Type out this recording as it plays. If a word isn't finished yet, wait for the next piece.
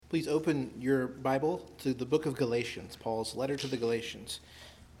Please open your Bible to the book of Galatians, Paul's letter to the Galatians.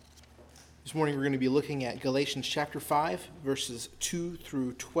 This morning we're going to be looking at Galatians chapter 5, verses 2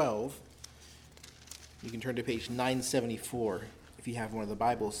 through 12. You can turn to page 974 if you have one of the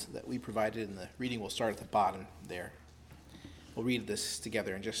Bibles that we provided, and the reading will start at the bottom there. We'll read this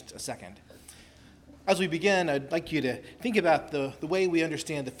together in just a second. As we begin, I'd like you to think about the way we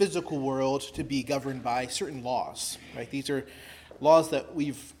understand the physical world to be governed by certain laws. Right? These are laws that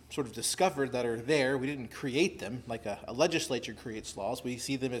we've sort of discovered that are there. We didn't create them like a legislature creates laws. We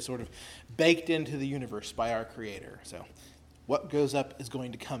see them as sort of baked into the universe by our Creator. So what goes up is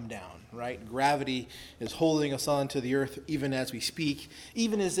going to come down, right? Gravity is holding us onto the earth even as we speak,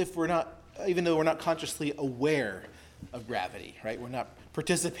 even though we're not consciously aware of gravity, right? We're not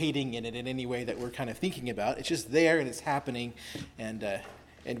participating in it in any way that we're kind of thinking about. It's just there and it's happening, and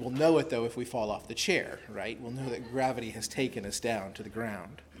we'll know it, though, if we fall off the chair, right? We'll know that gravity has taken us down to the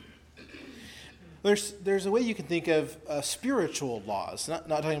ground. There's a way you can think of spiritual laws, not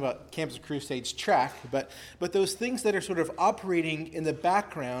talking about Campus Crusade's track, but those things that are sort of operating in the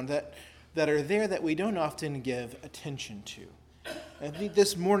background that are there that we don't often give attention to. I think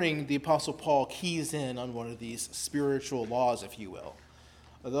this morning the Apostle Paul keys in on one of these spiritual laws, if you will.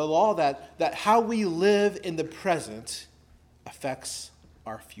 The law that how we live in the present affects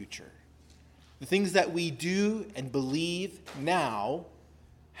our future. The things that we do and believe now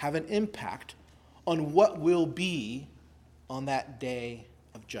have an impact on what will be on that day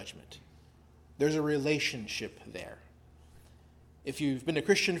of judgment. There's a relationship there. If you've been a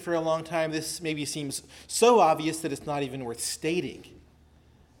Christian for a long time, this maybe seems so obvious that it's not even worth stating.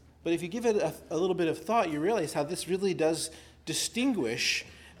 But if you give it a little bit of thought, you realize how this really does distinguish,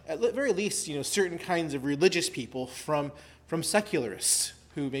 at the very least, certain kinds of religious people from secularists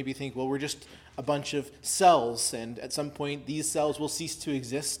who maybe think, well, we're just a bunch of cells, and at some point these cells will cease to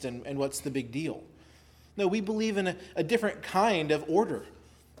exist, and what's the big deal? No, we believe in a different kind of order,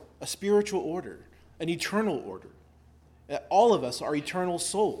 a spiritual order, an eternal order. That all of us are eternal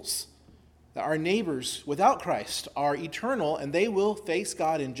souls. That our neighbors without Christ are eternal, and they will face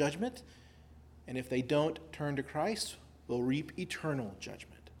God in judgment. And if they don't turn to Christ, will reap eternal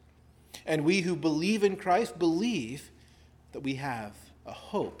judgment. And we who believe in Christ believe that we have a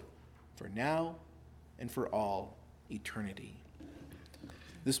hope for now and for all eternity.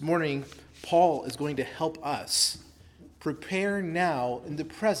 This morning, Paul is going to help us prepare now in the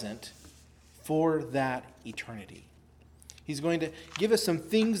present for that eternity. He's going to give us some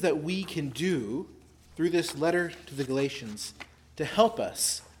things that we can do through this letter to the Galatians to help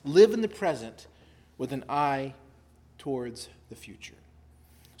us live in the present with an eye towards the future.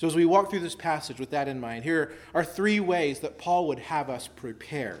 So as we walk through this passage with that in mind, here are three ways that Paul would have us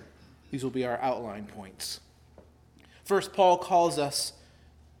prepare. These will be our outline points. First, Paul calls us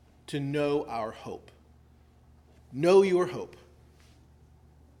to know our hope. Know your hope.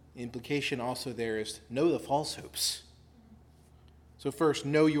 The implication also there is know the false hopes. So first,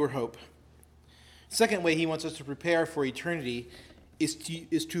 know your hope. Second way he wants us to prepare for eternity is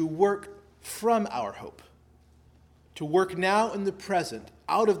to work from our hope. To work now in the present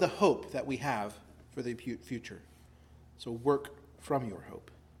out of the hope that we have for the future. So work from your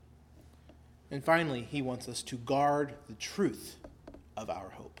hope. And finally, he wants us to guard the truth of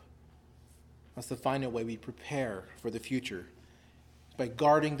our hope. That's the final way we prepare for the future, by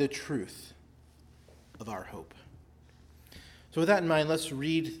guarding the truth of our hope. So with that in mind, let's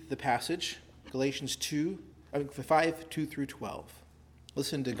read the passage, Galatians 5, 2 through 12.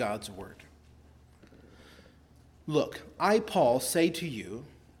 Listen to God's word. Look, I, Paul, say to you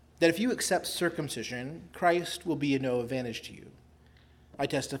that if you accept circumcision, Christ will be of no advantage to you. I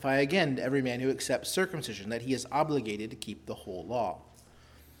testify again to every man who accepts circumcision that he is obligated to keep the whole law.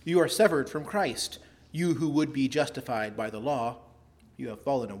 You are severed from Christ, you who would be justified by the law. You have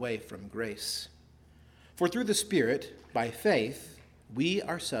fallen away from grace. For through the Spirit, by faith, we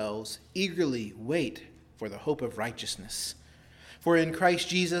ourselves eagerly wait for the hope of righteousness. For in Christ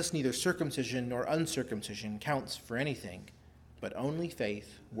Jesus, neither circumcision nor uncircumcision counts for anything, but only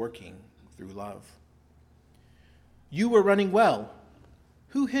faith working through love. You were running well.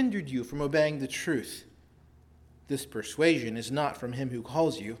 Who hindered you from obeying the truth? This persuasion is not from him who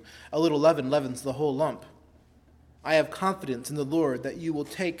calls you. A little leaven leavens the whole lump. I have confidence in the Lord that you will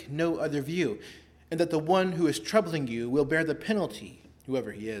take no other view, and that the one who is troubling you will bear the penalty,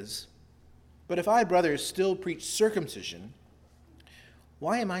 whoever he is. But if I, brothers, still preach circumcision,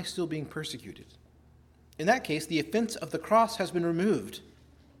 why am I still being persecuted? In that case, the offense of the cross has been removed.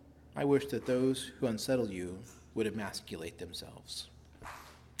 I wish that those who unsettle you would emasculate themselves.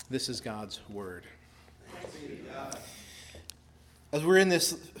 This is God's word. As we're in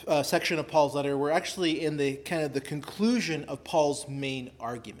this section of Paul's letter, we're actually in the kind of the conclusion of Paul's main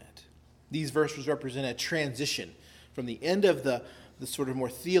argument. These verses represent a transition from the end of the sort of more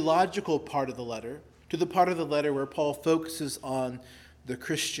theological part of the letter to the part of the letter where Paul focuses on the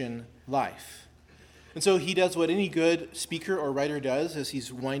Christian life. And so he does what any good speaker or writer does as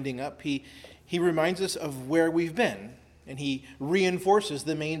he's winding up. He reminds us of where we've been, and he reinforces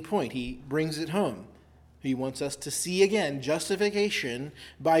the main point. He brings it home. He wants us to see again, justification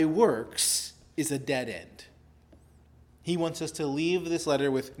by works is a dead end. He wants us to leave this letter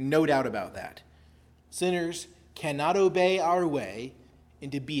with no doubt about that. Sinners cannot obey our way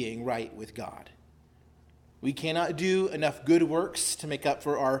into being right with God. We cannot do enough good works to make up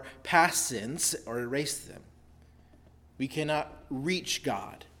for our past sins or erase them. We cannot reach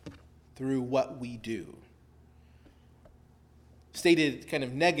God through what we do. Stated kind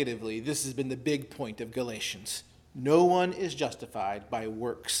of negatively, this has been the big point of Galatians. No one is justified by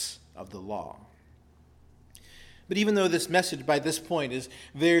works of the law. But even though this message by this point is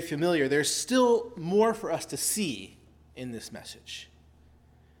very familiar, there's still more for us to see in this message.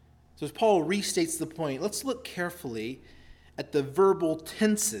 So as Paul restates the point, let's look carefully at the verbal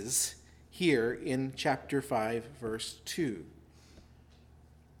tenses here in chapter 5, verse 2.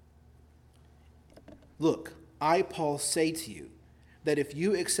 Look, I, Paul, say to you, that if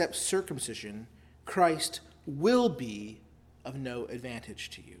you accept circumcision, Christ will be of no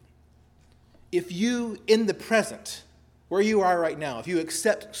advantage to you. If you, in the present, where you are right now, if you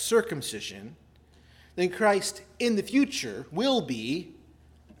accept circumcision, then Christ in the future will be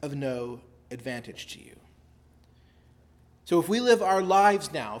of no advantage to you. So if we live our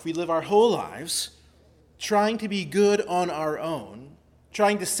lives now, if we live our whole lives trying to be good on our own,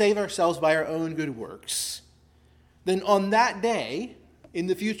 trying to save ourselves by our own good works, then on that day in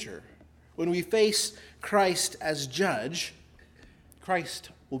the future, when we face Christ as judge, Christ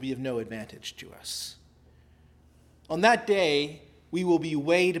will be of no advantage to us. On that day, we will be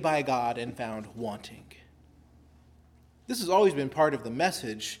weighed by God and found wanting. This has always been part of the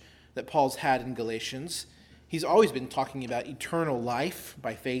message that Paul's had in Galatians. He's always been talking about eternal life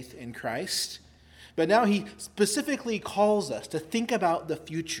by faith in Christ. But now he specifically calls us to think about the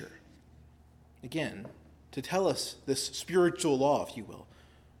future. Again, to tell us this spiritual law, if you will.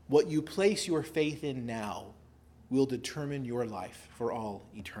 What you place your faith in now will determine your life for all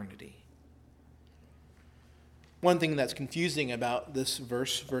eternity. One thing that's confusing about this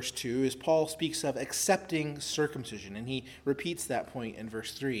verse 2, is Paul speaks of accepting circumcision, and he repeats that point in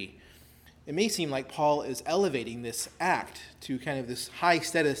verse 3. It may seem like Paul is elevating this act to kind of this high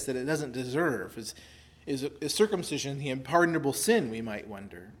status that it doesn't deserve. Is circumcision the unpardonable sin, we might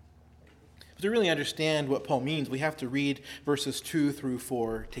wonder? But to really understand what Paul means, we have to read verses 2 through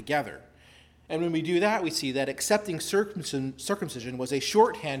 4 together. And when we do that, we see that accepting circumcision was a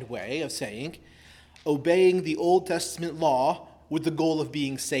shorthand way of saying obeying the Old Testament law with the goal of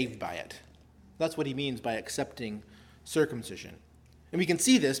being saved by it. That's what he means by accepting circumcision. And we can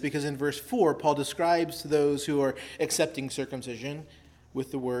see this because in verse 4, Paul describes those who are accepting circumcision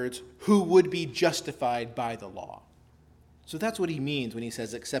with the words, who would be justified by the law. So that's what he means when he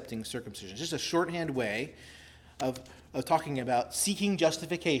says accepting circumcision. It's just a shorthand way of talking about seeking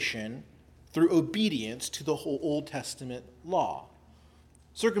justification through obedience to the whole Old Testament law.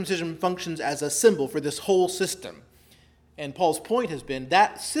 Circumcision functions as a symbol for this whole system. And Paul's point has been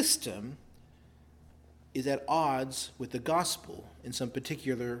that system is at odds with the gospel in some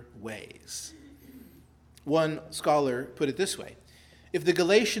particular ways. One scholar put it this way: if the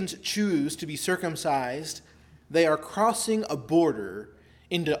Galatians choose to be circumcised, they are crossing a border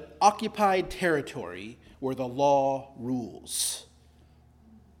into occupied territory where the law rules.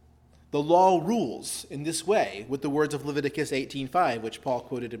 The law rules in this way with the words of Leviticus 18:5, which Paul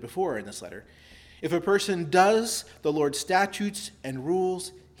quoted before in this letter. If a person does the Lord's statutes and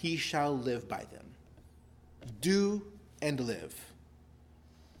rules, he shall live by them. Do and live.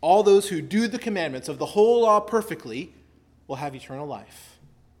 All those who do the commandments of the whole law perfectly will have eternal life.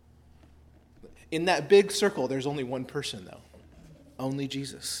 In that big circle, there's only one person, though. Only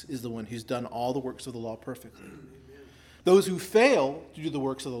Jesus is the one who's done all the works of the law perfectly. Those who fail to do the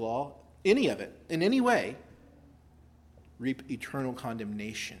works of the law, any of it, in any way, reap eternal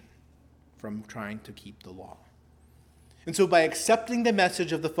condemnation from trying to keep the law. And so by accepting the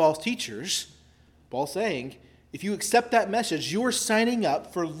message of the false teachers, Paul's saying, if you accept that message, you're signing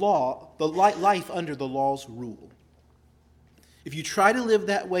up for the life under the law's rule. If you try to live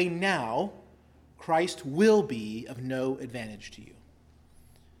that way now, Christ will be of no advantage to you.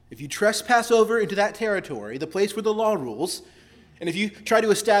 If you trespass over into that territory, the place where the law rules, and if you try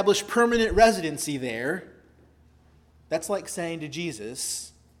to establish permanent residency there, That's like saying to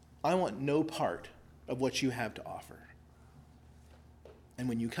Jesus, I want no part of what you have to offer. And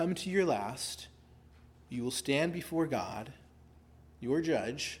when you come to your last, you will stand before God, your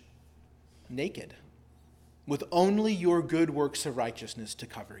judge, naked, with only your good works of righteousness to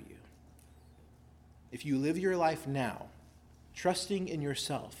cover you. If you live your life now, trusting in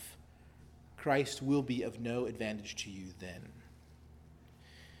yourself, Christ will be of no advantage to you then.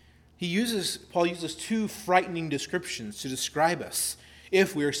 Paul uses two frightening descriptions to describe us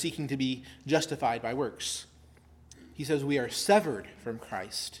if we are seeking to be justified by works. He says we are severed from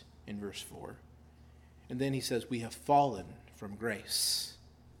Christ in verse 4. And then he says we have fallen from grace.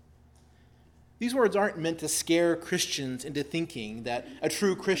 These words aren't meant to scare Christians into thinking that a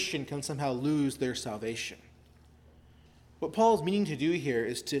true Christian can somehow lose their salvation. What Paul's meaning to do here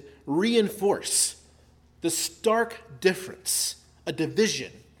is to reinforce the stark difference, a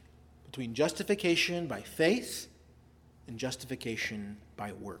division between justification by faith and justification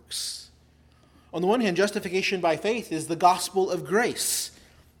by works. On the one hand, justification by faith is the gospel of grace,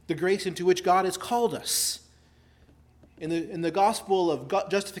 the grace into which God has called us. In the gospel of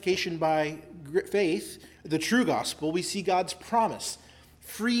justification by faith, the true gospel, we see God's promise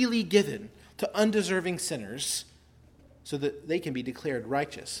freely given to undeserving sinners so that they can be declared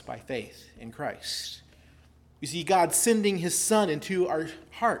righteous by faith in Christ. We see God sending his Son into our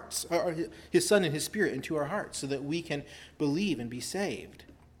hearts, or his Son and his Spirit into our hearts so that we can believe and be saved.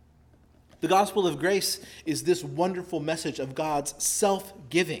 The gospel of grace is this wonderful message of God's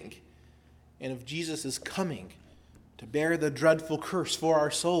self-giving and of Jesus' coming to bear the dreadful curse for our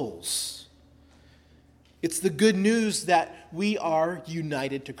souls. It's the good news that we are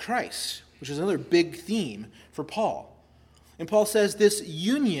united to Christ, which is another big theme for Paul. And Paul says this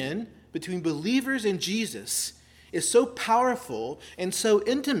union between believers and Jesus is so powerful and so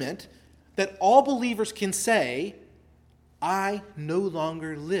intimate that all believers can say, I no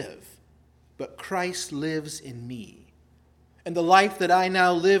longer live, but Christ lives in me. And the life that I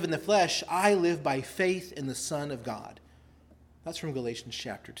now live in the flesh, I live by faith in the Son of God. That's from Galatians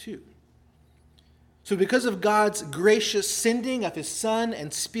chapter 2. So because of God's gracious sending of his Son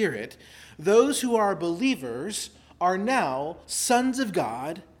and Spirit, those who are believers are now sons of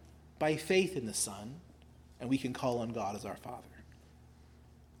God by faith in the Son, and we can call on God as our Father.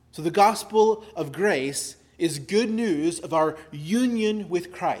 So the gospel of grace is good news of our union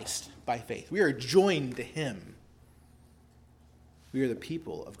with Christ by faith. We are joined to him. We are the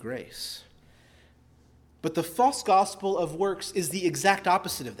people of grace. But the false gospel of works is the exact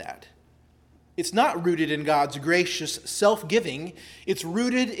opposite of that. It's not rooted in God's gracious self-giving. It's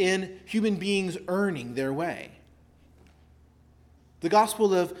rooted in human beings earning their way. The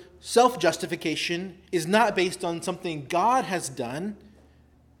gospel of self-justification is not based on something God has done.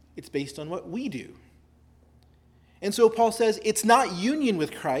 It's based on what we do. And so Paul says it's not union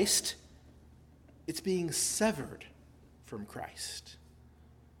with Christ. It's being severed from Christ.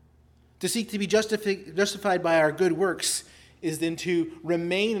 To seek to be justified by our good works is then to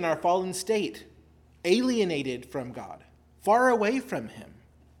remain in our fallen state, alienated from God, far away from him.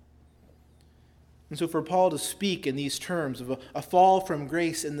 And so for Paul to speak in these terms of a fall from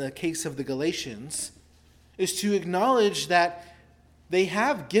grace in the case of the Galatians is to acknowledge that they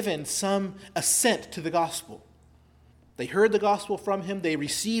have given some assent to the gospel. They heard the gospel from him. They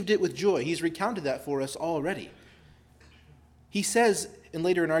received it with joy. He's recounted that for us already. He says, and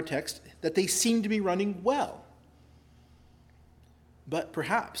later in our text, that they seem to be running well. But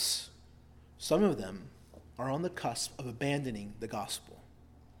perhaps some of them are on the cusp of abandoning the gospel.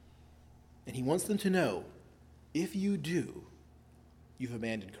 And he wants them to know, if you do, you've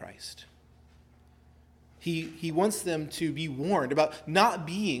abandoned Christ. He wants them to be warned about not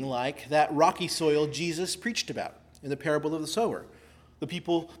being like that rocky soil Jesus preached about in the parable of the sower.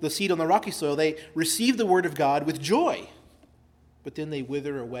 The seed on the rocky soil, they receive the word of God with joy, but then they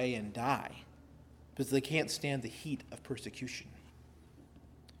wither away and die because they can't stand the heat of persecution.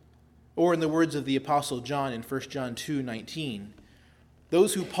 Or in the words of the Apostle John in 1 John 2:19,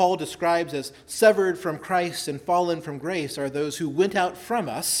 those who Paul describes as severed from Christ and fallen from grace are those who went out from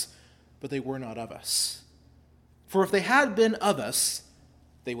us, but they were not of us. For if they had been of us,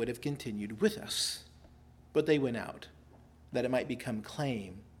 they would have continued with us. But they went out, that it might become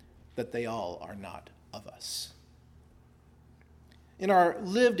claim that they all are not of us. In our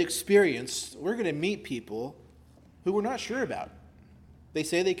lived experience, we're going to meet people who we're not sure about. They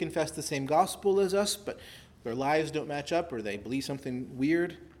say they confess the same gospel as us, but their lives don't match up, or they believe something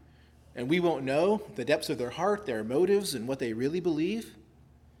weird, and we won't know the depths of their heart, their motives, and what they really believe.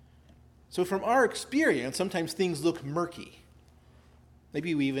 So from our experience, sometimes things look murky.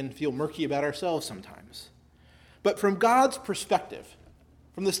 Maybe we even feel murky about ourselves sometimes. But from God's perspective,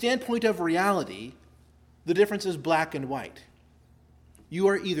 from the standpoint of reality, the difference is black and white. You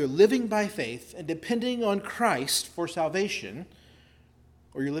are either living by faith and depending on Christ for salvation,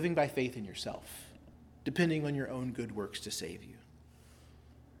 or you're living by faith in yourself, depending on your own good works to save you.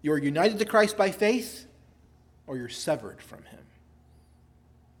 You are united to Christ by faith, or you're severed from him.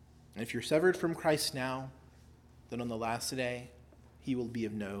 And if you're severed from Christ now, then on the last day, he will be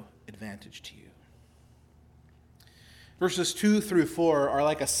of no advantage to you. Verses 2 through 4 are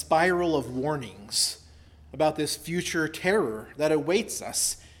like a spiral of warnings about this future terror that awaits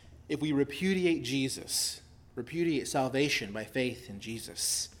us if we repudiate Jesus, repudiate salvation by faith in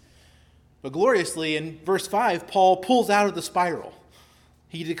Jesus. But gloriously, in verse 5, Paul pulls out of the spiral.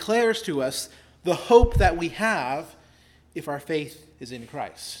 He declares to us the hope that we have if our faith is in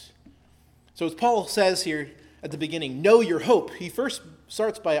Christ. So as Paul says here at the beginning, know your hope. He first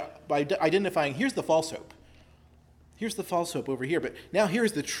starts by identifying, here's the false hope. Here's the false hope over here. But now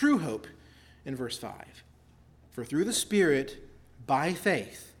here's the true hope in verse 5. For through the Spirit, by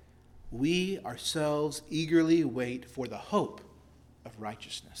faith, we ourselves eagerly wait for the hope of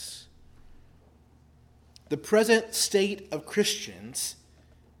righteousness. The present state of Christians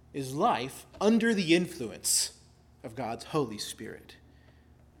is life under the influence of God's Holy Spirit.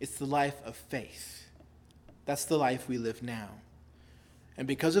 It's the life of faith. That's the life we live now. And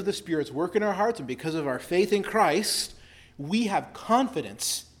because of the Spirit's work in our hearts and because of our faith in Christ, we have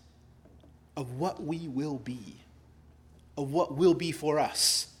confidence of what we will be, of what will be for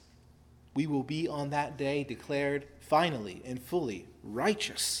us. We will be on that day declared finally and fully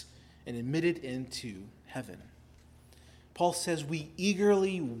righteous and admitted into heaven. Paul says we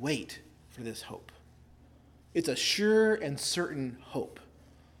eagerly wait for this hope. It's a sure and certain hope.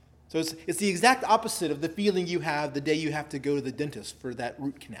 So it's the exact opposite of the feeling you have the day you have to go to the dentist for that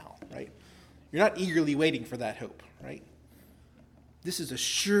root canal, right? You're not eagerly waiting for that hope, right? This is a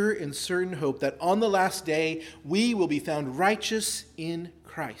sure and certain hope that on the last day we will be found righteous in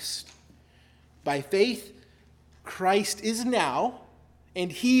Christ. By faith, Christ is now, and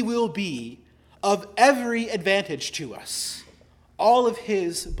he will be, of every advantage to us. All of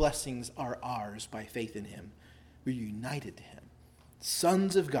his blessings are ours by faith in him. We're united to him,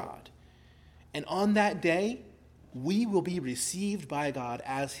 sons of God. And on that day, we will be received by God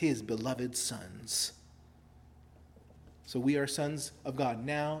as his beloved sons. So we are sons of God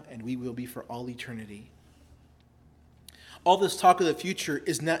now, and we will be for all eternity. All this talk of the future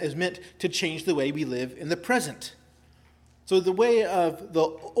is meant to change the way we live in the present. So the way of the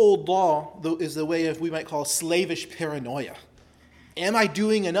old law is the way of, we might call, slavish paranoia. Am I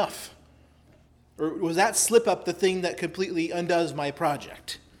doing enough? Or was that slip up the thing that completely undoes my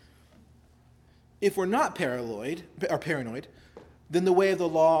project? If we're not paranoid, then the way of the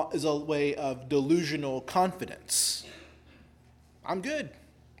law is a way of delusional confidence. I'm good.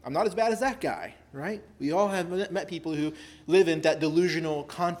 I'm not as bad as that guy, right? We all have met people who live in that delusional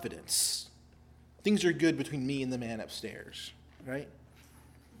confidence. Things are good between me and the man upstairs, right?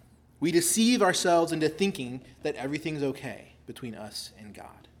 We deceive ourselves into thinking that everything's okay between us and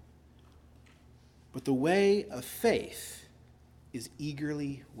God. But the way of faith is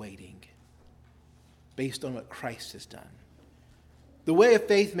eagerly waiting based on what Christ has done. The way of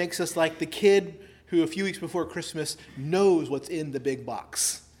faith makes us like the kid who a few weeks before Christmas knows what's in the big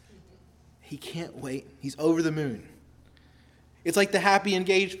box. He can't wait. He's over the moon. It's like the happy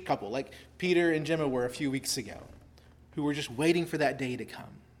engaged couple, like Peter and Gemma were a few weeks ago, who were just waiting for that day to come,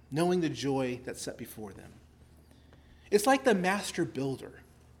 knowing the joy that's set before them. It's like the master builder.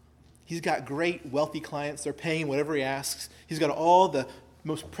 He's got great wealthy clients. They're paying whatever he asks. He's got all the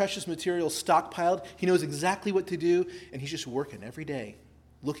most precious materials stockpiled. He knows exactly what to do, and he's just working every day,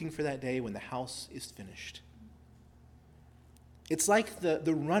 looking for that day when the house is finished. It's like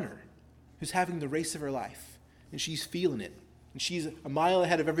the runner who's having the race of her life, and she's feeling it, and she's a mile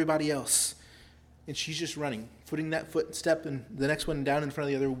ahead of everybody else, and she's just running, putting that footstep and the next one down in front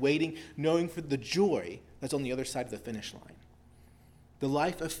of the other, waiting, knowing for the joy that's on the other side of the finish line. The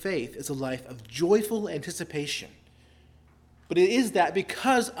life of faith is a life of joyful anticipation, but it is that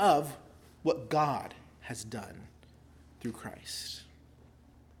because of what God has done through Christ.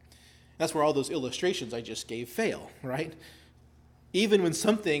 That's where all those illustrations I just gave fail, right? Even when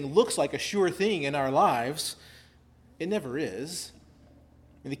something looks like a sure thing in our lives, it never is.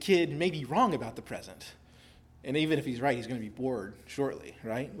 And the kid may be wrong about the present. And even if he's right, he's going to be bored shortly,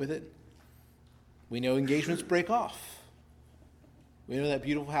 right, with it. We know engagements break off. We know that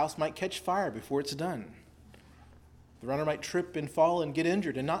beautiful house might catch fire before it's done. The runner might trip and fall and get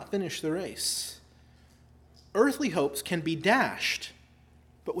injured and not finish the race. Earthly hopes can be dashed,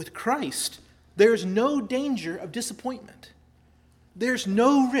 but with Christ, There's no danger of disappointment. There's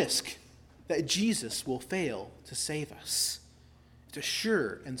no risk that Jesus will fail to save us. It's a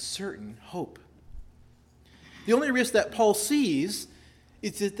sure and certain hope. The only risk that Paul sees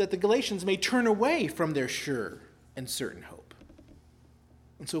is that the Galatians may turn away from their sure and certain hope.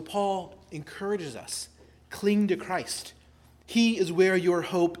 And so Paul encourages us, cling to Christ. He is where your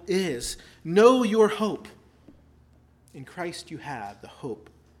hope is. Know your hope. In Christ you have the hope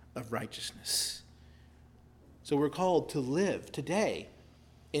of righteousness. So we're called to live today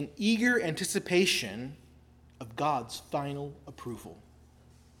in eager anticipation of God's final approval.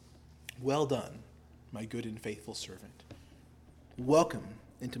 Well done, my good and faithful servant. Welcome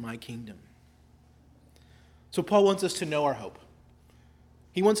into my kingdom. So Paul wants us to know our hope.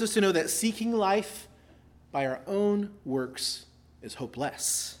 He wants us to know that seeking life by our own works is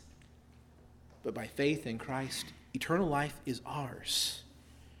hopeless. But by faith in Christ, eternal life is ours.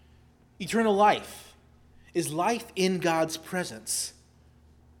 Eternal life is life in God's presence.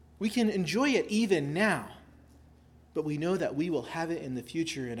 We can enjoy it even now, but we know that we will have it in the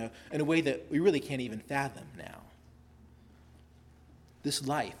future in a way that we really can't even fathom now. This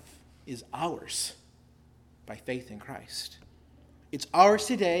life is ours by faith in Christ. It's ours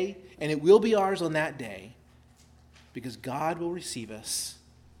today, and it will be ours on that day, because God will receive us,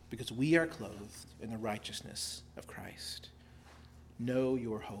 because we are clothed in the righteousness of Christ. Know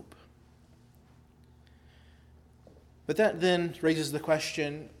your hope. But that then raises the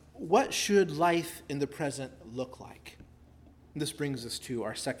question, what should life in the present look like? And this brings us to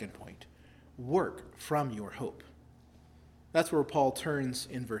our second point, work from your hope. That's where Paul turns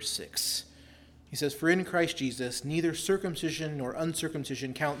in verse 6. He says, "For in Christ Jesus, neither circumcision nor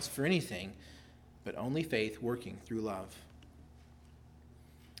uncircumcision counts for anything, but only faith working through love."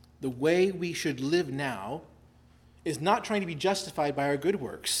 The way we should live now is not trying to be justified by our good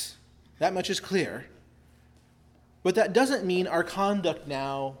works. That much is clear. But that doesn't mean our conduct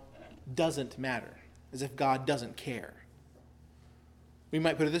now doesn't matter, as if God doesn't care. We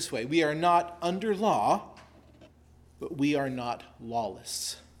might put it this way: we are not under law, but we are not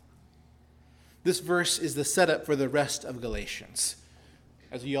lawless. This verse is the setup for the rest of Galatians.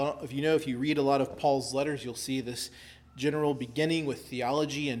 If you read a lot of Paul's letters, you'll see this general beginning with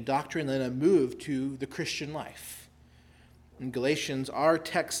theology and doctrine, then a move to the Christian life. In Galatians, our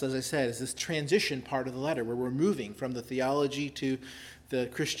text, as I said, is this transition part of the letter where we're moving from the theology to the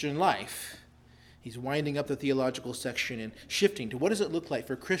Christian life. He's winding up the theological section and shifting to what does it look like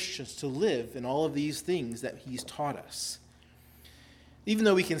for Christians to live in all of these things that he's taught us. Even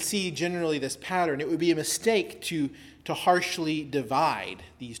though we can see generally this pattern, it would be a mistake to harshly divide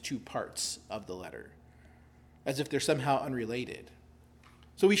these two parts of the letter, as if they're somehow unrelated.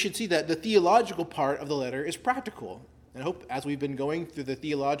 So we should see that the theological part of the letter is practical. And I hope as we've been going through the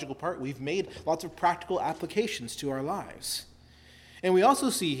theological part, we've made lots of practical applications to our lives. And we also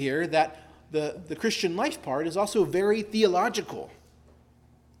see here that the Christian life part is also very theological.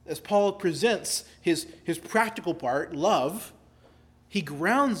 As Paul presents his practical part, love, he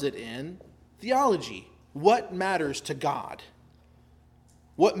grounds it in theology. What matters to God?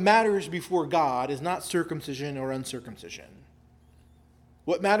 What matters before God is not circumcision or uncircumcision.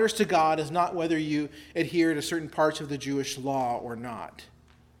 What matters to God is not whether you adhere to certain parts of the Jewish law or not.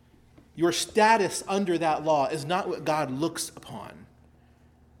 Your status under that law is not what God looks upon.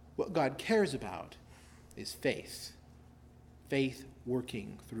 What God cares about is faith. Faith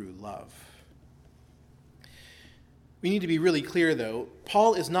working through love. We need to be really clear, though.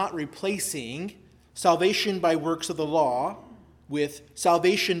 Paul is not replacing salvation by works of the law with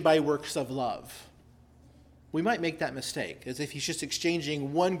salvation by works of love. We might make that mistake, as if he's just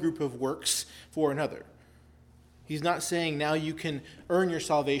exchanging one group of works for another. He's not saying now you can earn your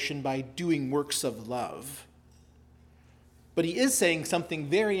salvation by doing works of love. But he is saying something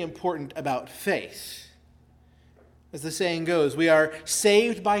very important about faith. As the saying goes, we are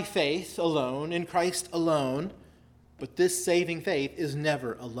saved by faith alone, in Christ alone, but this saving faith is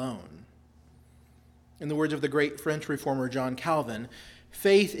never alone. In the words of the great French reformer John Calvin,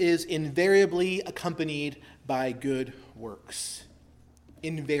 faith is invariably accompanied by good works.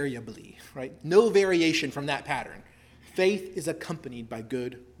 Invariably, right? No variation from that pattern. Faith is accompanied by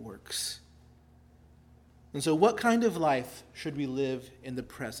good works. And so what kind of life should we live in the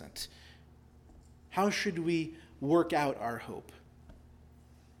present? How should we work out our hope?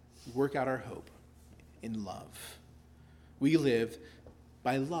 Work out our hope in love. We live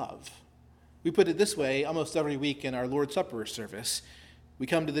by love. We put it this way almost every week in our Lord's Supper service. We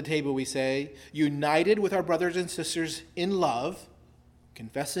come to the table, we say, united with our brothers and sisters in love,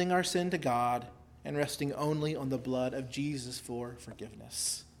 confessing our sin to God, and resting only on the blood of Jesus for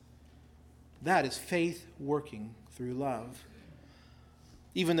forgiveness. That is faith working through love.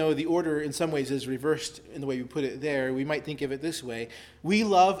 Even though the order in some ways is reversed in the way we put it there, we might think of it this way. We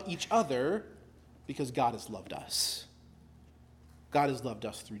love each other because God has loved us. God has loved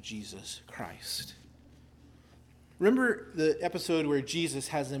us through Jesus Christ. Remember the episode where Jesus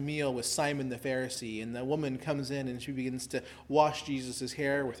has a meal with Simon the Pharisee, and the woman comes in and she begins to wash Jesus'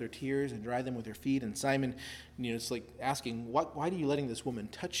 hair with her tears and dry them with her feet, and Simon, it's like asking, why are you letting this woman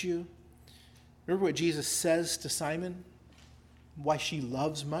touch you? Remember what Jesus says to Simon? Why she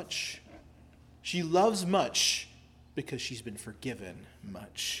loves much? She loves much because she's been forgiven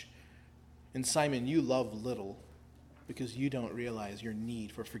much. And Simon, you love little because you don't realize your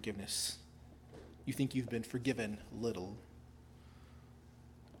need for forgiveness. You think you've been forgiven little.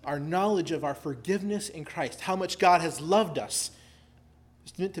 Our knowledge of our forgiveness in Christ, how much God has loved us,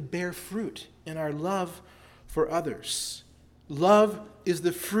 is meant to bear fruit in our love for others. Love is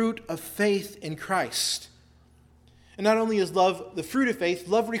the fruit of faith in Christ. And not only is love the fruit of faith,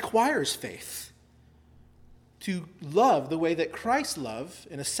 love requires faith. To love the way that Christ loved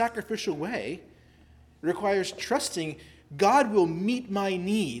in a sacrificial way requires trusting God will meet my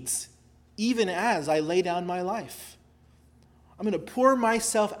needs even as I lay down my life. I'm going to pour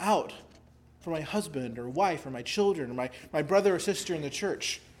myself out for my husband or wife or my children or my brother or sister in the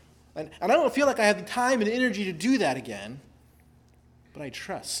church. And I don't feel like I have the time and energy to do that again, but I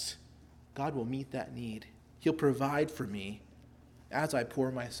trust God will meet that need. He'll provide for me as I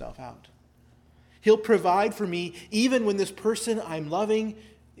pour myself out. He'll provide for me even when this person I'm loving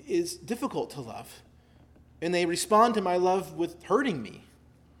is difficult to love, and they respond to my love with hurting me.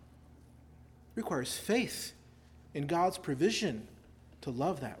 It requires faith in God's provision to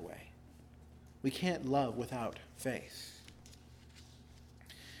love that way. We can't love without faith.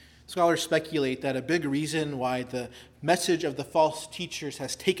 Scholars speculate that a big reason why the message of the false teachers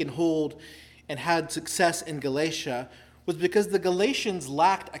has taken hold and had success in Galatia was because the Galatians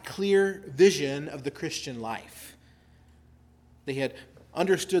lacked a clear vision of the Christian life. They had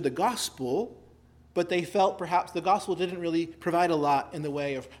understood the gospel, but they felt perhaps the gospel didn't really provide a lot in the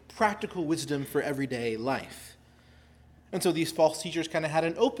way of practical wisdom for everyday life. And so these false teachers kind of had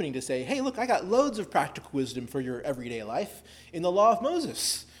an opening to say, hey, look, I got loads of practical wisdom for your everyday life in the law of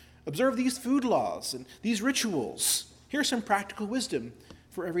Moses. Observe these food laws and these rituals. Here's some practical wisdom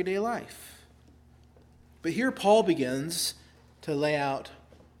for everyday life. But here Paul begins to lay out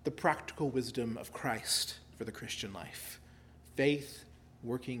the practical wisdom of Christ for the Christian life. Faith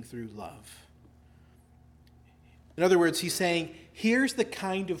working through love. In other words, he's saying, here's the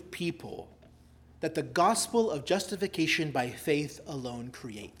kind of people that the gospel of justification by faith alone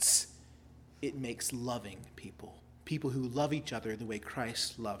creates. It makes loving people, people who love each other the way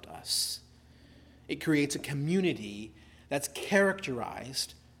Christ loved us. It creates a community that's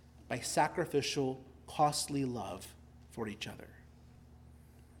characterized by sacrificial, costly love for each other.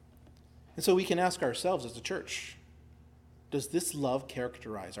 And so we can ask ourselves as a church, does this love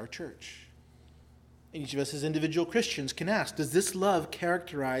characterize our church? And each of us as individual Christians can ask, does this love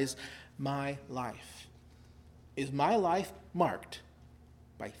characterize my life? Is my life marked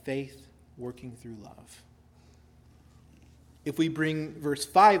by faith working through love? If we bring verse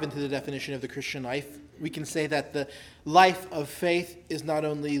 5 into the definition of the Christian life, we can say that the life of faith is not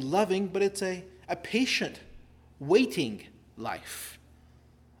only loving, but it's a patient, waiting life.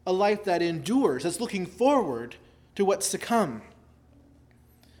 A life that endures, that's looking forward to what's to come.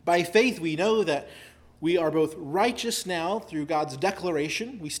 By faith, we know that we are both righteous now through God's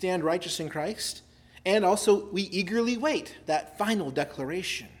declaration. We stand righteous in Christ. And also we eagerly wait that final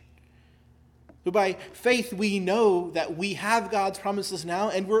declaration. But by faith, we know that we have God's promises now,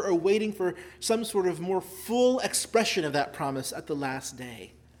 and we're awaiting for some sort of more full expression of that promise at the last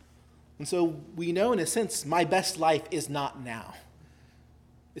day. And so we know, in a sense, my best life is not now.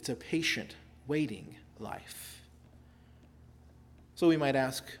 It's a patient, waiting life. So we might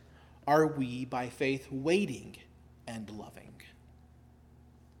ask, are we, by faith, waiting and loving?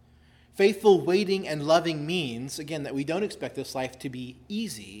 Faithful waiting and loving means, again, that we don't expect this life to be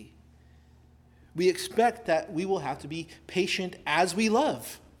easy. We expect that we will have to be patient as we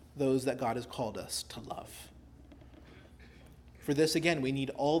love those that God has called us to love. For this, again, we need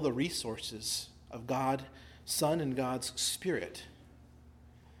all the resources of God, Son, and God's Spirit.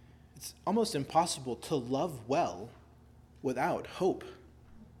 It's almost impossible to love well without hope.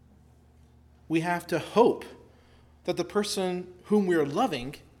 We have to hope that the person whom we're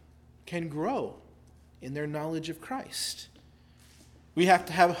loving can grow in their knowledge of Christ. We have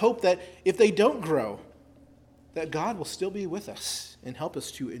to have hope that if they don't grow, that God will still be with us and help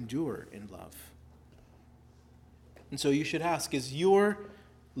us to endure in love. And so you should ask, is your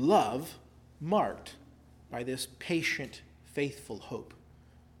love marked by this patient, faithful hope.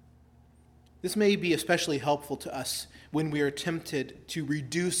 This may be especially helpful to us when we are tempted to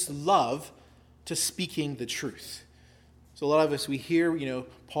reduce love to speaking the truth. So a lot of us, we hear,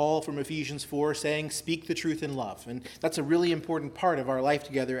 Paul from Ephesians 4 saying, speak the truth in love. And that's a really important part of our life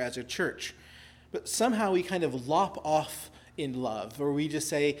together as a church. But somehow we kind of lop off in love, or we just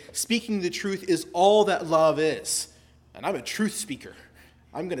say, speaking the truth is all that love is. And I'm a truth speaker.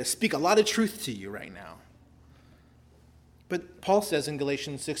 I'm going to speak a lot of truth to you right now. But Paul says in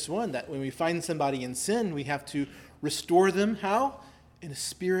Galatians 6:1 that when we find somebody in sin, we have to restore them, how? In a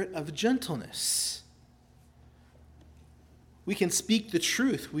spirit of gentleness. We can speak the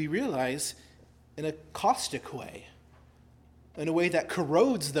truth, we realize, in a caustic way, in a way that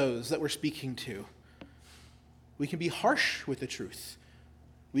corrodes those that we're speaking to. We can be harsh with the truth.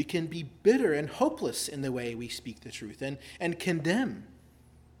 We can be bitter and hopeless in the way we speak the truth and condemn.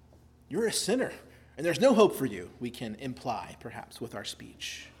 You're a sinner, and there's no hope for you, we can imply, perhaps, with our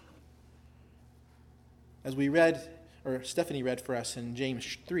speech. As we read, or Stephanie read for us in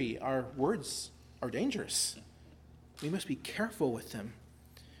James 3, our words are dangerous. We must be careful with them.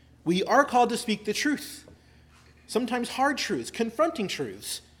 We are called to speak the truth, sometimes hard truths, confronting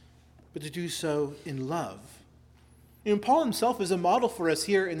truths, but to do so in love. Paul himself is a model for us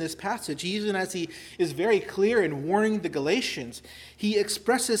here in this passage. Even as he is very clear in warning the Galatians, he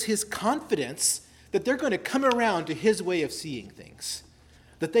expresses his confidence that they're going to come around to his way of seeing things,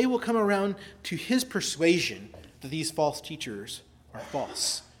 that they will come around to his persuasion that these false teachers are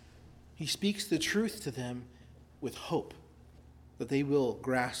false. He speaks the truth to them with hope that they will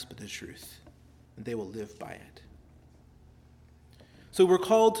grasp the truth and they will live by it. So we're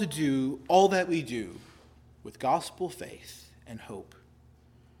called to do all that we do with gospel faith and hope.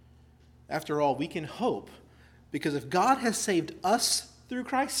 After all, we can hope because if God has saved us through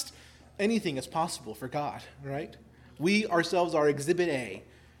Christ, anything is possible for God, right? We ourselves are exhibit A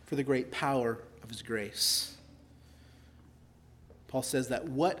for the great power of his grace. Paul says that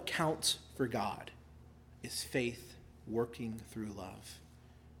what counts for God is faith working through love.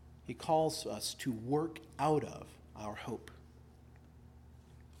 He calls us to work out of our hope.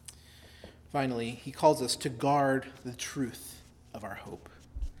 Finally, he calls us to guard the truth of our hope.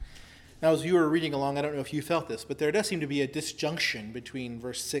 Now, as you were reading along, I don't know if you felt this, but there does seem to be a disjunction between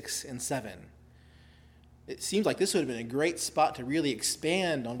verse 6 and 7. It seems like this would have been a great spot to really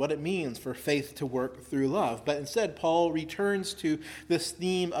expand on what it means for faith to work through love. But instead, Paul returns to this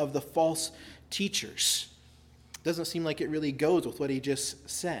theme of the false teachers. It doesn't seem like it really goes with what he just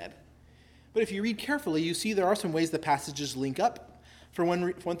said. But if you read carefully, you see there are some ways the passages link up. For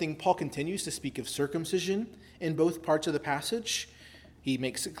one thing, Paul continues to speak of circumcision in both parts of the passage. He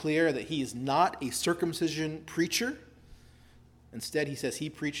makes it clear that he is not a circumcision preacher. Instead, he says he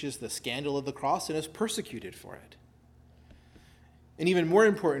preaches the scandal of the cross and is persecuted for it. An even more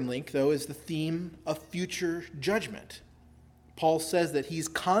important link, though, is the theme of future judgment. Paul says that he's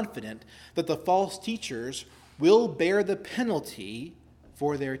confident that the false teachers will bear the penalty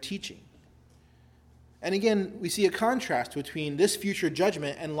for their teaching. And again, we see a contrast between this future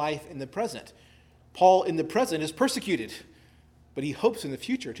judgment and life in the present. Paul in the present is persecuted, but he hopes in the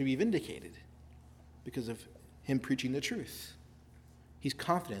future to be vindicated because of him preaching the truth. He's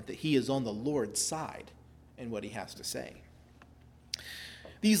confident that he is on the Lord's side in what he has to say.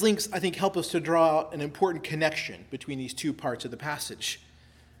 These links, I think, help us to draw out an important connection between these two parts of the passage.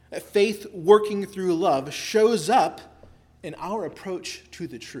 That faith working through love shows up in our approach to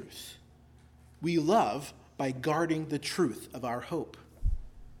the truth. We love by guarding the truth of our hope.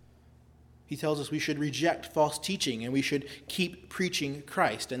 He tells us we should reject false teaching and we should keep preaching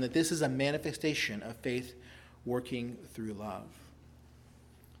Christ, and that this is a manifestation of faith working through love.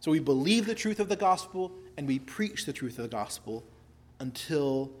 So we believe the truth of the gospel and we preach the truth of the gospel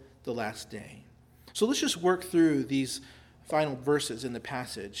until the last day. So let's just work through these final verses in the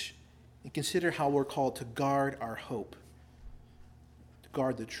passage and consider how we're called to guard our hope, to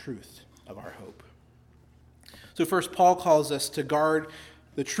guard the truth of our hope. So first, Paul calls us to guard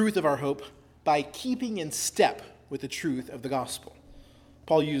the truth of our hope by keeping in step with the truth of the gospel.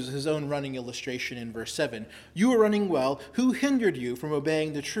 Paul uses his own running illustration in verse 7. You are running well. Who hindered you from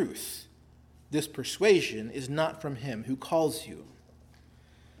obeying the truth? This persuasion is not from him who calls you.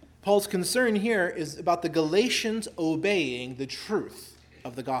 Paul's concern here is about the Galatians obeying the truth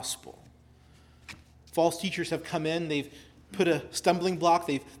of the gospel. False teachers have come in. They've put a stumbling block.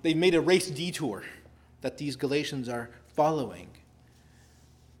 They've made a race detour that these Galatians are following.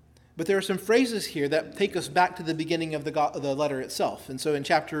 But there are some phrases here that take us back to the beginning of the letter itself. And so in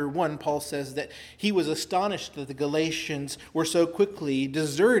chapter 1, Paul says that he was astonished that the Galatians were so quickly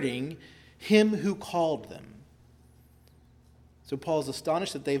deserting him who called them. So Paul is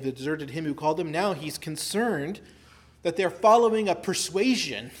astonished that they've deserted him who called them. Now he's concerned that they're following a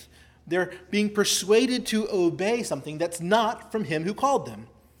persuasion. They're being persuaded to obey something that's not from him who called them.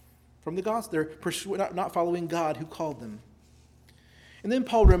 From the gospel. They're not following God who called them. And then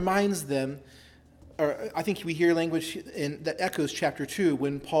Paul reminds them, or I think we hear language that echoes chapter 2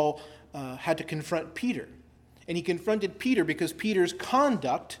 when Paul had to confront Peter. And he confronted Peter because Peter's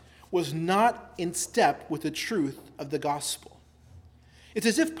conduct was not in step with the truth of the gospel. It's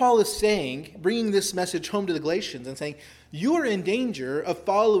as if Paul is saying, bringing this message home to the Galatians and saying, you are in danger of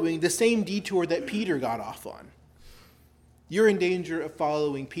following the same detour that Peter got off on. You're in danger of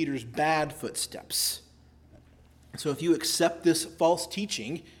following Peter's bad footsteps. So if you accept this false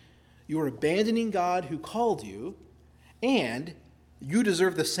teaching, you are abandoning God who called you, and you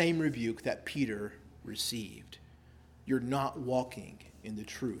deserve the same rebuke that Peter received. You're not walking in the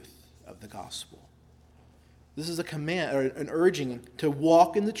truth of the gospel. This is a command, or an urging to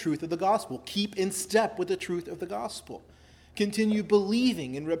walk in the truth of the gospel. Keep in step with the truth of the gospel. Continue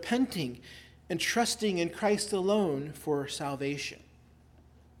believing and repenting and trusting in Christ alone for salvation.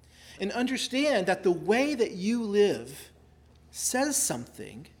 And understand that the way that you live says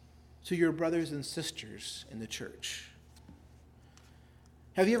something to your brothers and sisters in the church.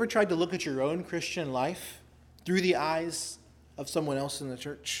 Have you ever tried to look at your own Christian life through the eyes of someone else in the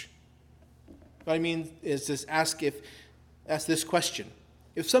church? What I mean is just ask this question.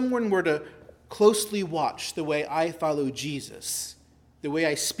 If someone were to closely watch the way I follow Jesus, the way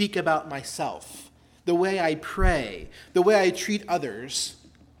I speak about myself, the way I pray, the way I treat others,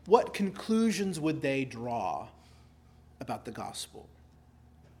 what conclusions would they draw about the gospel?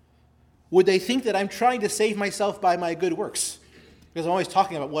 Would they think that I'm trying to save myself by my good works? Because I'm always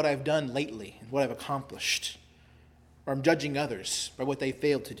talking about what I've done lately and what I've accomplished. Or I'm judging others by what they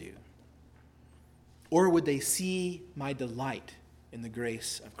failed to do. Or would they see my delight in the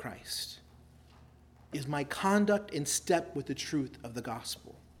grace of Christ? Is my conduct in step with the truth of the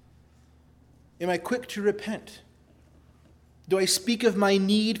gospel? Am I quick to repent? Do I speak of my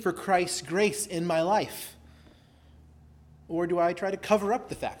need for Christ's grace in my life? Or do I try to cover up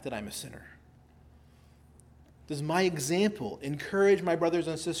the fact that I'm a sinner? Does my example encourage my brothers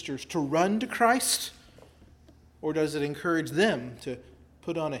and sisters to run to Christ? Or does it encourage them to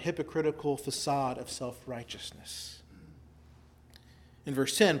put on a hypocritical facade of self-righteousness? In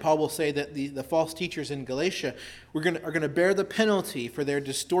verse 10, Paul will say that the false teachers in Galatia are going to bear the penalty for their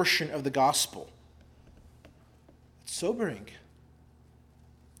distortion of the gospel. It's sobering.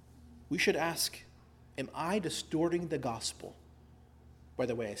 We should ask, am I distorting the gospel by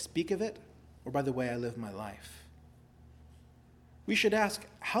the way I speak of it or by the way I live my life? We should ask,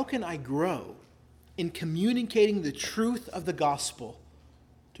 how can I grow in communicating the truth of the gospel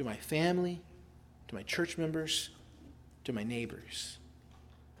to my family, to my church members, to my neighbors?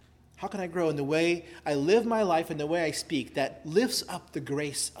 How can I grow in the way I live my life and the way I speak that lifts up the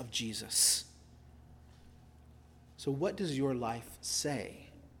grace of Jesus? So what does your life say?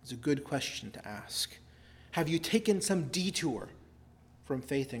 It's a good question to ask. Have you taken some detour from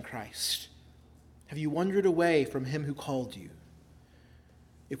faith in Christ? Have you wandered away from him who called you?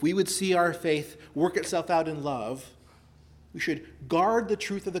 If we would see our faith work itself out in love, we should guard the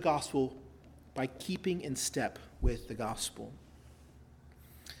truth of the gospel by keeping in step with the gospel.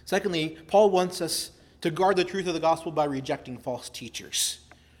 Secondly, Paul wants us to guard the truth of the gospel by rejecting false teachers.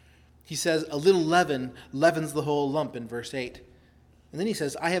 He says, a little leaven leavens the whole lump in verse 8. And then he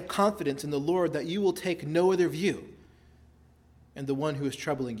says, I have confidence in the Lord that you will take no other view, and the one who is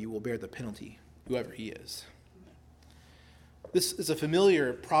troubling you will bear the penalty, whoever he is. This is a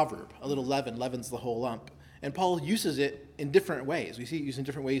familiar proverb, a little leaven leavens the whole lump. And Paul uses it in different ways. We see it used in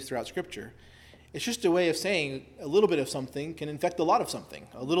different ways throughout Scripture. It's just a way of saying a little bit of something can infect a lot of something.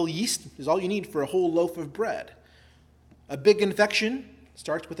 A little yeast is all you need for a whole loaf of bread. A big infection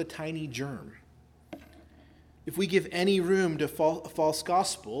starts with a tiny germ. If we give any room to a false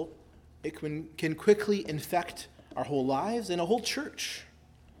gospel, it can quickly infect our whole lives and a whole church.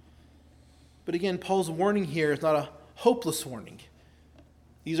 But again, Paul's warning here is not a hopeless warning.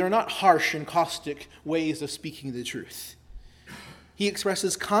 These are not harsh and caustic ways of speaking the truth. He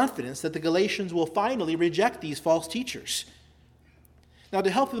expresses confidence that the Galatians will finally reject these false teachers. Now,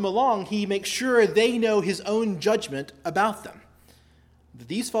 to help them along, he makes sure they know his own judgment about them. That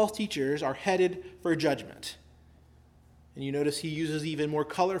these false teachers are headed for judgment. And you notice he uses even more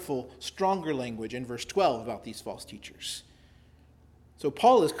colorful, stronger language in verse 12 about these false teachers. So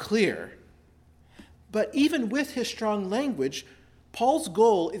Paul is clear. But even with his strong language, Paul's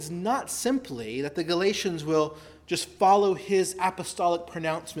goal is not simply that the Galatians will just follow his apostolic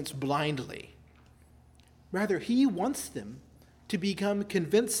pronouncements blindly. Rather, he wants them to become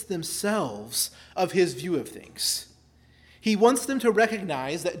convinced themselves of his view of things. He wants them to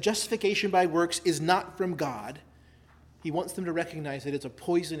recognize that justification by works is not from God. He wants them to recognize that it's a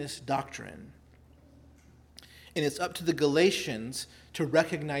poisonous doctrine. And it's up to the Galatians to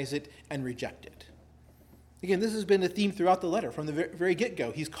recognize it and reject it. Again, this has been a theme throughout the letter from the very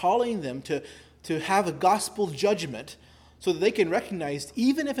get-go. He's calling them to have a gospel judgment so that they can recognize,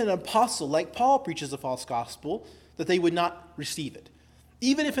 even if an apostle like Paul preaches a false gospel, that they would not receive it.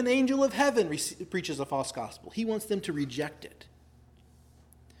 Even if an angel of heaven preaches a false gospel, he wants them to reject it.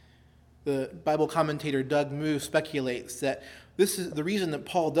 The Bible commentator Doug Moo speculates that this is the reason that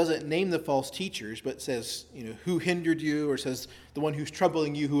Paul doesn't name the false teachers, but says, who hindered you, or says the one who's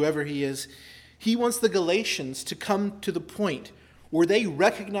troubling you, whoever he is. He wants the Galatians to come to the point where they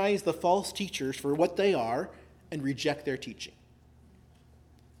recognize the false teachers for what they are and reject their teaching.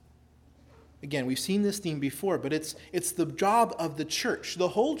 Again, we've seen this theme before, but it's the job of the church, the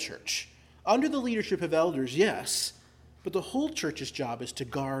whole church, under the leadership of elders, yes, but the whole church's job is to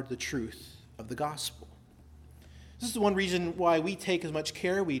guard the truth of the gospel. This is one reason why we take as much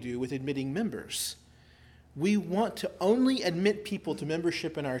care we do with admitting members. We want to only admit people to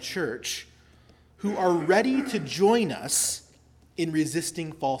membership in our church who are ready to join us in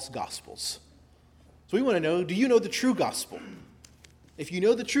resisting false gospels. So we want to know, do you know the true gospel? If you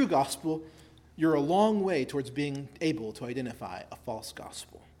know the true gospel, you're a long way towards being able to identify a false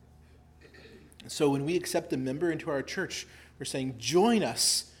gospel. And so when we accept a member into our church, we're saying, join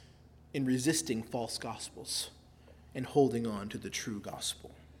us in resisting false gospels and holding on to the true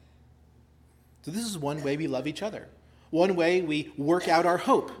gospel. So this is one way we love each other. One way we work out our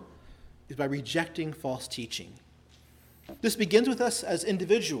hope is by rejecting false teaching. This begins with us as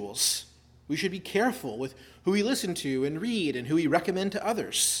individuals. We should be careful with who we listen to and read and who we recommend to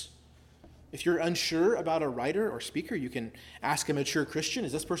others. If you're unsure about a writer or speaker, you can ask a mature Christian,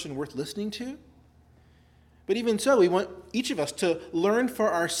 is this person worth listening to? But even so, we want each of us to learn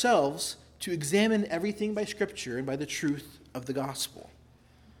for ourselves to examine everything by Scripture and by the truth of the gospel.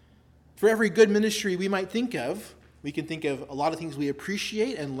 For every good ministry we might think of, we can think of a lot of things we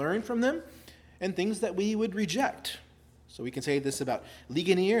appreciate and learn from them, and things that we would reject. So we can say this about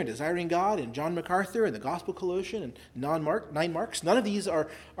Ligonier and Desiring God and John MacArthur and the Gospel Coalition and Nine Marks. None of these are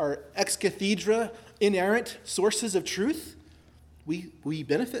ex cathedra, inerrant sources of truth. We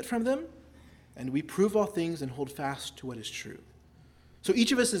benefit from them, and we prove all things and hold fast to what is true. So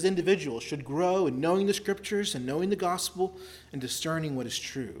each of us as individuals should grow in knowing the Scriptures and knowing the gospel and discerning what is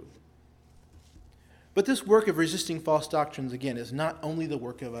true. But this work of resisting false doctrines, again, is not only the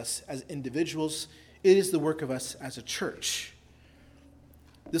work of us as individuals, it is the work of us as a church.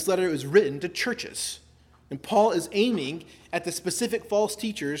 This letter is written to churches, and Paul is aiming at the specific false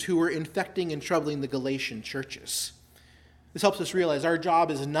teachers who were infecting and troubling the Galatian churches. This helps us realize our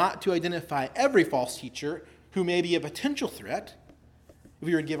job is not to identify every false teacher who may be a potential threat. If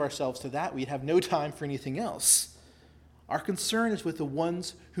we were to give ourselves to that, we'd have no time for anything else. Our concern is with the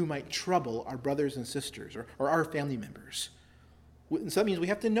ones who might trouble our brothers and sisters or our family members. And so that means we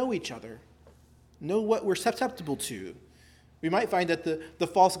have to know each other, know what we're susceptible to. We might find that the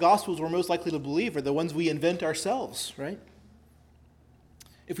false gospels we're most likely to believe are the ones we invent ourselves, right?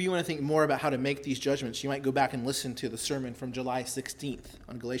 If you want to think more about how to make these judgments, you might go back and listen to the sermon from July 16th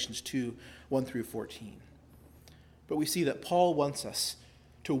on Galatians 2, 1 through 14. But we see that Paul wants us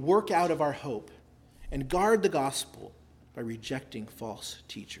to work out of our hope and guard the gospel by rejecting false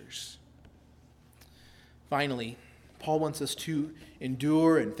teachers. Finally, Paul wants us to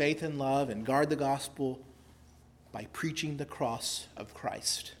endure in faith and love and guard the gospel by preaching the cross of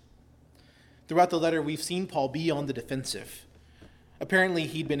Christ. Throughout the letter, we've seen Paul be on the defensive. Apparently,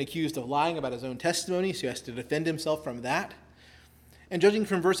 he'd been accused of lying about his own testimony, so he has to defend himself from that. And judging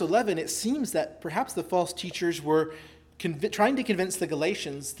from verse 11, it seems that perhaps the false teachers were trying to convince the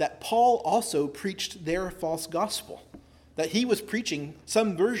Galatians that Paul also preached their false gospel, that he was preaching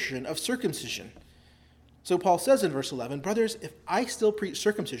some version of circumcision. So Paul says in verse 11, brothers, if I still preach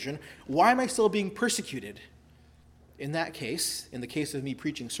circumcision, why am I still being persecuted? In that case, in the case of me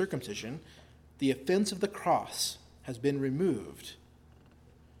preaching circumcision, the offense of the cross has been removed.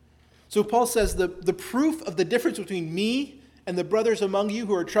 So Paul says the proof of the difference between me and the brothers among you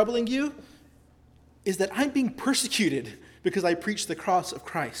who are troubling you is that I'm being persecuted because I preach the cross of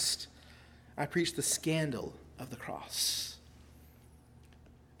Christ. I preach the scandal of the cross.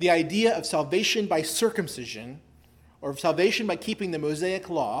 The idea of salvation by circumcision or of salvation by keeping the Mosaic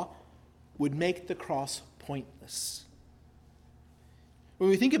law would make the cross pointless. When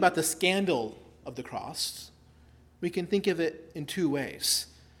we think about the scandal of the cross, we can think of it in two ways.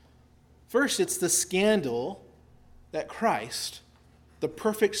 First, it's the scandal that Christ, the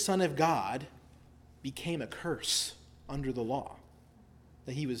perfect Son of God, became a curse under the law,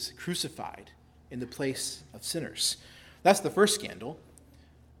 that he was crucified in the place of sinners. That's the first scandal.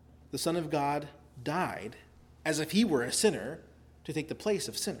 The Son of God died as if he were a sinner to take the place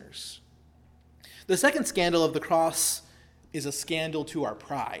of sinners. The second scandal of the cross is a scandal to our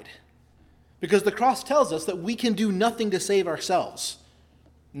pride, because the cross tells us that we can do nothing to save ourselves.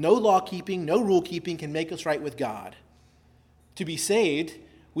 No law-keeping, no rule-keeping can make us right with God. To be saved,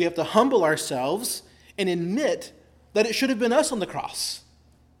 we have to humble ourselves and admit that it should have been us on the cross,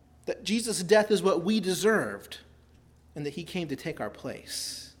 that Jesus' death is what we deserved, and that he came to take our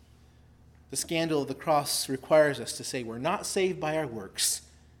place. The scandal of the cross requires us to say we're not saved by our works,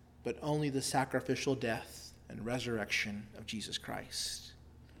 but only the sacrificial death and resurrection of Jesus Christ.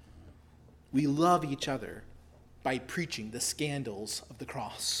 We love each other by preaching the scandals of the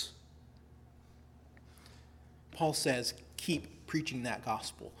cross. Paul says, keep preaching that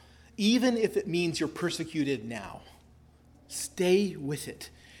gospel, even if it means you're persecuted now. Stay with it.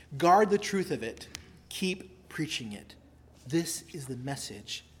 Guard the truth of it. Keep preaching it. This is the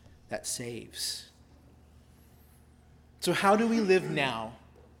message that saves. So how do we live now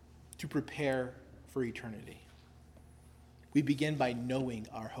to prepare for eternity? We begin by knowing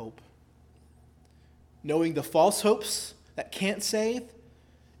our hope. Knowing the false hopes that can't save,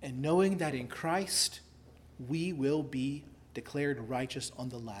 and knowing that in Christ we will be declared righteous on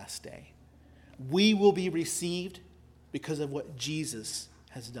the last day. We will be received because of what Jesus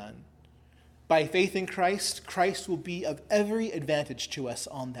has done. By faith in Christ, Christ will be of every advantage to us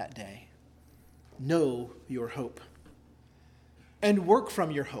on that day. Know your hope. And work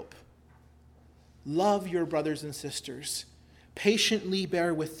from your hope. Love your brothers and sisters. Patiently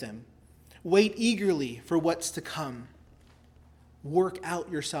bear with them. Wait eagerly for what's to come. Work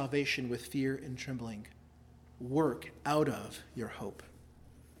out your salvation with fear and trembling. Work out of your hope.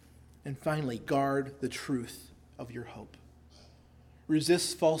 And finally, guard the truth of your hope.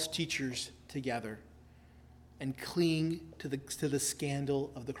 Resist false teachers together and cling to the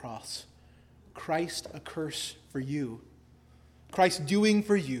scandal of the cross. Christ a curse for you. Christ doing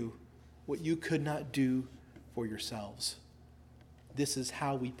for you what you could not do for yourselves. This is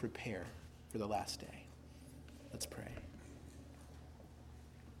how we prepare for the last day. Let's pray.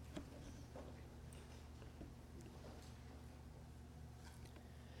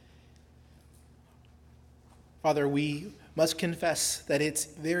 Father, we must confess that it's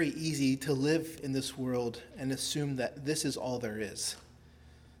very easy to live in this world and assume that this is all there is.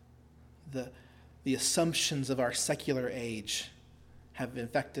 The assumptions of our secular age have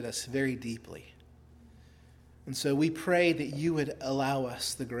infected us very deeply. And so we pray that you would allow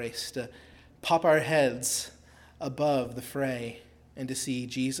us the grace to pop our heads above the fray and to see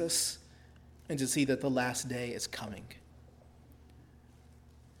Jesus and to see that the last day is coming.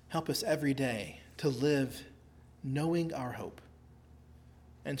 Help us every day to live knowing our hope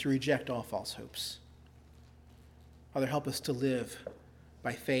and to reject all false hopes. Father, help us to live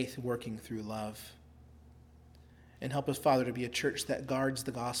by faith working through love. And help us, Father, to be a church that guards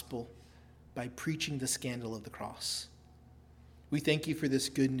the gospel by preaching the scandal of the cross. We thank you for this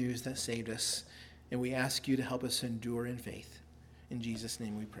good news that saved us, and we ask you to help us endure in faith. In Jesus'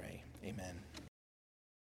 name we pray. Amen.